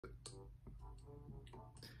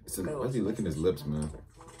Why is he licking his lips, man?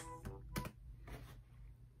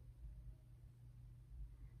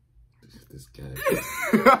 This guy.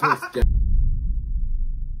 This guy.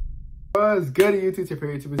 What's good, YouTube? It's your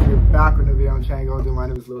favorite YouTubers here, back with a video on Chango. My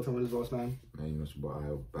name is Lil Tom, what is boss, man? Man, you know it's your boy,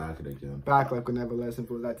 I'm back again. Back like we never listen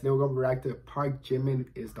for that. Today we're gonna react to Park Jimin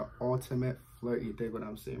is the ultimate flirt. You dig what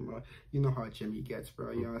I'm saying, bro? You know how Jimmy gets,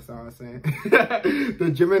 bro. You understand what I'm saying?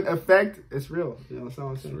 The Jimin effect, it's real. You understand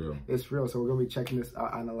what I'm saying? It's real. It's real. So we're gonna be checking this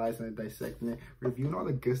out, analyzing it, dissecting it, reviewing all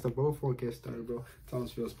the good stuff. But before we get started, bro, tell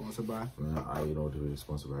us feel sponsored by. Man, you know, do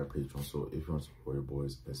sponsored by Patreon. So if you want to support your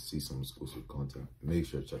boys and see some exclusive content, make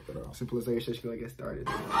sure to check that out. Simple as that. Just gonna get started.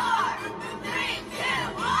 4, 3,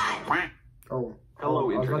 2, 1. Oh.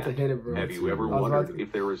 Hello, I was about to Internet. hit it, bro. Have you ever wondered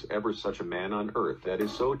if there is ever such a man on earth that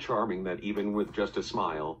is so charming that even with just a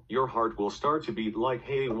smile, your heart will start to beat like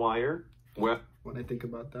haywire? Well, When I think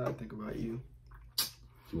about that, I think about you. If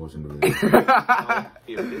you're watching the video,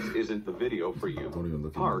 if this isn't the video for you, don't even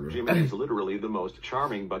look at Park me, Jimin is literally the most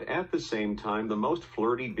charming, but at the same time, the most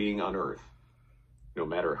flirty being on earth. No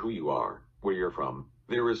matter who you are, where you're from,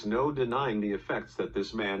 there is no denying the effects that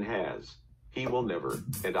this man has. He will never,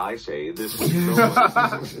 and I say this with so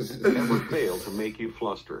much, ever fail to make you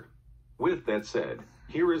fluster. With that said,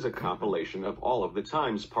 here is a compilation of all of the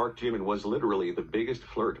times Park Jimin was literally the biggest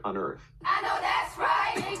flirt on earth. I know that's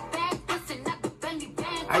right.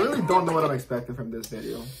 I really don't know what I'm expecting from this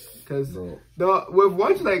video, because bro, we've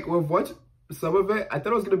watched some of it. I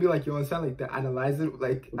thought it was gonna be like, you understand, like the analyzing.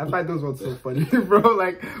 Like I find those ones so funny, bro.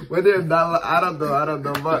 Like whether or not, I don't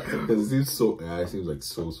know, but because it seems like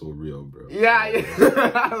so real, bro. yeah.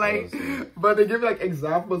 Like, but they give me like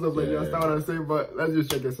examples of like, you understand what I'm saying. But let's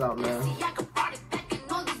just check this out, man.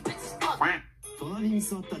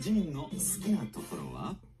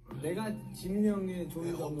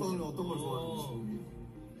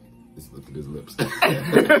 Just look at his lips.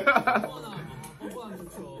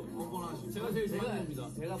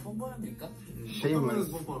 Shameless.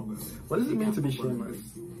 What does it mean to be shameless?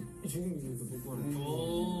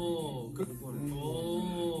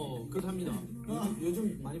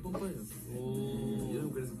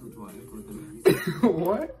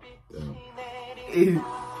 What? Damn.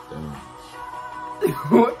 Damn.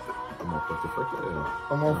 What? I'm all fucking freaking.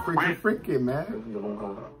 I'm all freaking, man.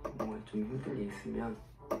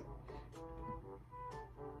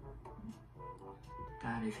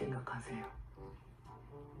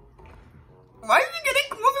 Why is he getting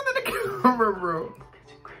closer to the camera, bro?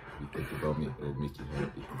 You think about me, it'll make you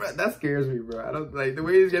happy. Bro, that scares me, bro. I don't like the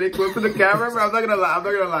way he's getting close to the camera, bro. I'm not gonna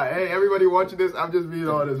lie. Hey, everybody watching this, I'm just being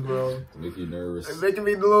honest, bro. To make you nervous. It's making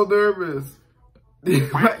me a little nervous. Yep.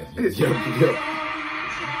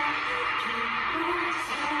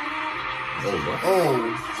 Oh, what?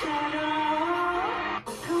 Oh.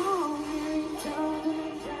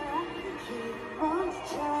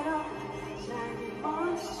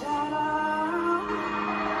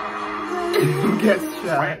 Gets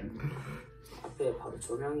shot. 앞에 바로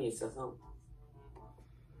조명이 있어서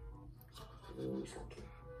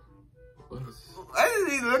What is... Why does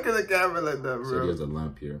he look at the camera like that, So bro? there's a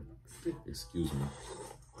lamp here. Excuse me.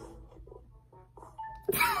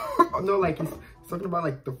 Oh, no, like he's talking about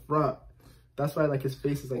like the front. That's why like his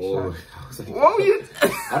face is like shot. I was like, Whoa, you...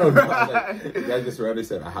 I don't know. Like, the guy just randomly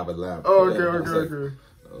said, I have a lamp. Oh, Yeah, I was like, okay.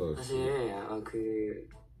 oh, shit. 사실 그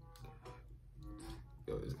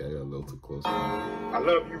Yo, this guy got a little too close. I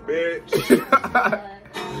love you, bitch.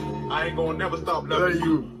 I ain't gonna never stop loving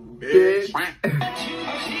you, bitch.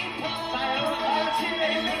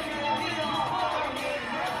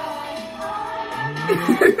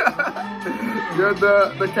 You're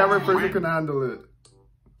the camera person can handle it.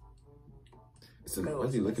 Why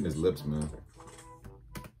is he licking his lips, man?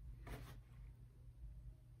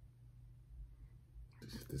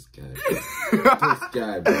 This guy. This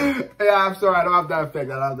guy, bro. Yeah, I'm sorry. I don't have that effect.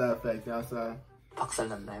 You know what I'm saying?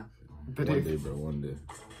 박살났나요? One day, bro. One day.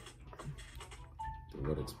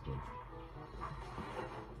 What explode?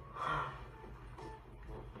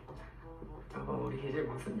 우리 이제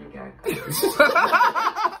무슨 얘기 할까?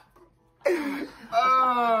 I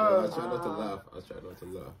was trying not to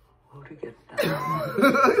laugh. 모르겠다.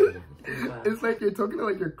 It's like you're talking to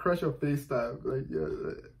like your crush on FaceTime. Like, yeah.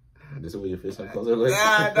 This is what your face on closer like?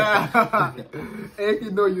 Nah. If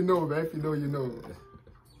you know, you know, man. If you know, you know.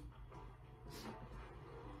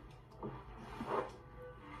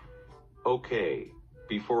 Okay,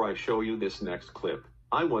 before I show you this next clip,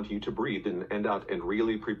 I want you to breathe in and out and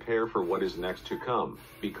really prepare for what is next to come,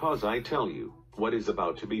 because I tell you, what is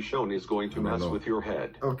about to be shown is going to mess with your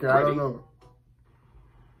head. Okay, Ready? I don't know.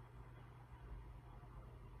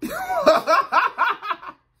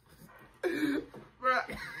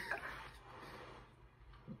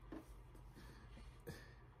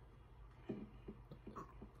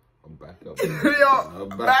 up. Yo,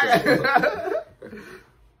 Back up.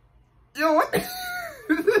 yo, what?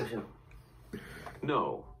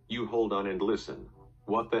 No, you hold on and listen.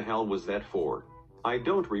 What the hell was that for? I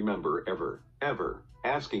don't remember ever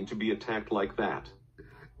asking to be attacked like that.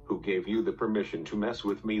 Who gave you the permission to mess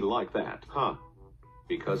with me like that, huh?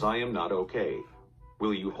 Because I am not okay.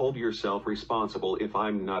 Will you hold yourself responsible if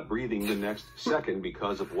I'm not breathing the next second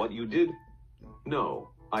because of what you did? No,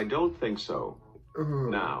 I don't think so.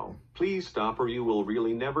 Now, please stop or you will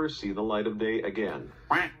really never see the light of day again.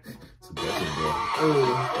 It's aggressive, bro.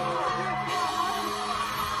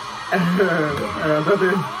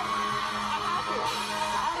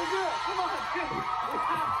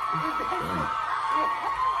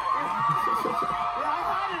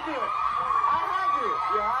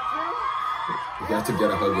 You have to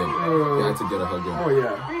get a hug in. You have to get a hug in. Oh,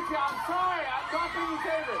 yeah. Beachy, I'm sorry. I'm not being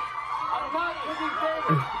favorite. I'm not being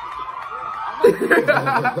favorite.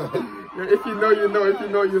 If you know, you know. If you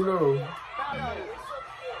know, you know.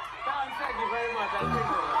 Thank you very much. I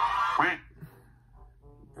appreciate it.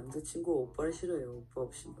 남자친구 오빠를 싫어해요. 오빠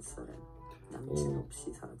없이 못 살아요. 남친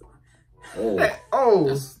없이 살아도. Oh,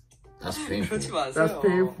 that's painful. 그러지 마세요. That's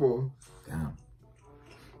painful. Damn.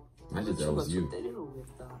 Imagine that was you. 때리러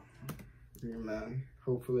오겠다. Yeah, man.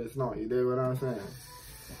 Hopefully it's not. You dig what I'm saying?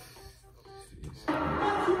 Jeez. Let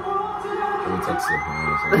me text her. You know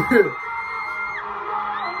what I'm saying?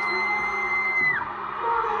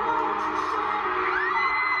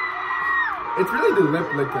 It's really the lip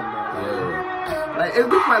licking, though. Yeah. Like, it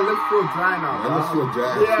makes my lips feel dry now. My lips feel dry.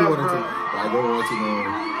 Yeah, I bro. don't want to know.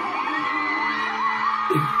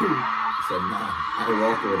 So nah, I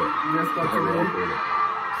walk with it. Yes, that's I walk with it.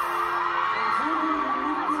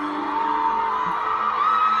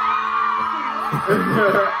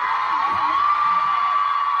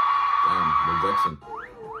 Damn, rejection.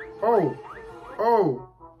 Oh.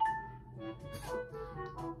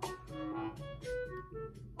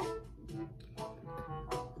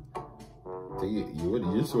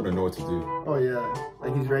 You just sort of know what to do. Oh, yeah.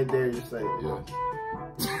 Like, he's right there, just like... Yeah.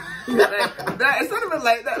 It's not even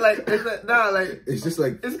like that. Like, it's like, nah, like... It's just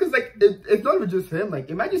like... It's because, like, it's not even just him. Like,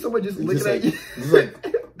 imagine someone just looking at you. It's like...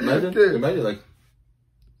 Imagine like...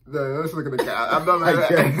 No, let's look at the guy. I'm not like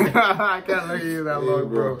that. I can't look at you that long,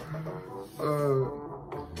 bro.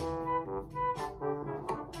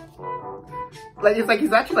 Like, it's like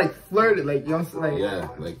he's actually, like, flirting. Like, you know what I'm saying? Like, yeah,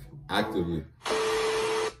 like, actively.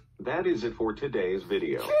 That is it for today's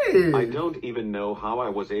video. Hey. I don't even know how I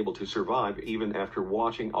was able to survive even after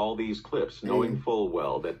watching all these clips, knowing full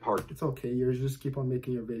well that part It's okay. You just keep on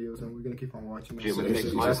making your videos, and we're gonna keep on watching them. Jimin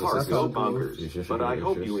makes my heart go bonkers. But I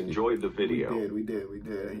hope you enjoyed the video. We did.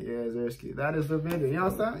 Yeah, Zersky. That is the video. You know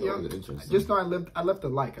what I'm saying? Interesting. Just know I left a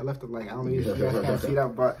like. I don't know if you guys can see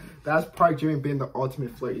that, but that's Park Jimin being the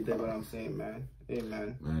ultimate flirt. You dig what I'm saying, man? Hey,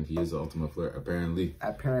 man. Man, he is the ultimate flirt, apparently.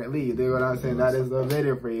 Apparently, you dig what I'm saying? That is the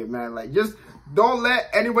video for you, man. Like, just don't let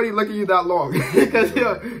anybody look at you that long. Because,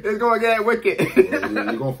 it's going to get wicked. You're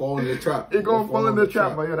going to fall in the trap. You're going to fall in the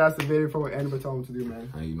trap. But, that's the video for what anybody told him to do,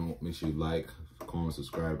 man. And, make sure you like, comment,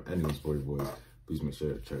 subscribe, and support your boys. Please make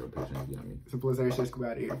sure to check out Patreon if you got me. Simple as that. Just go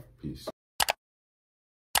out of here. Peace.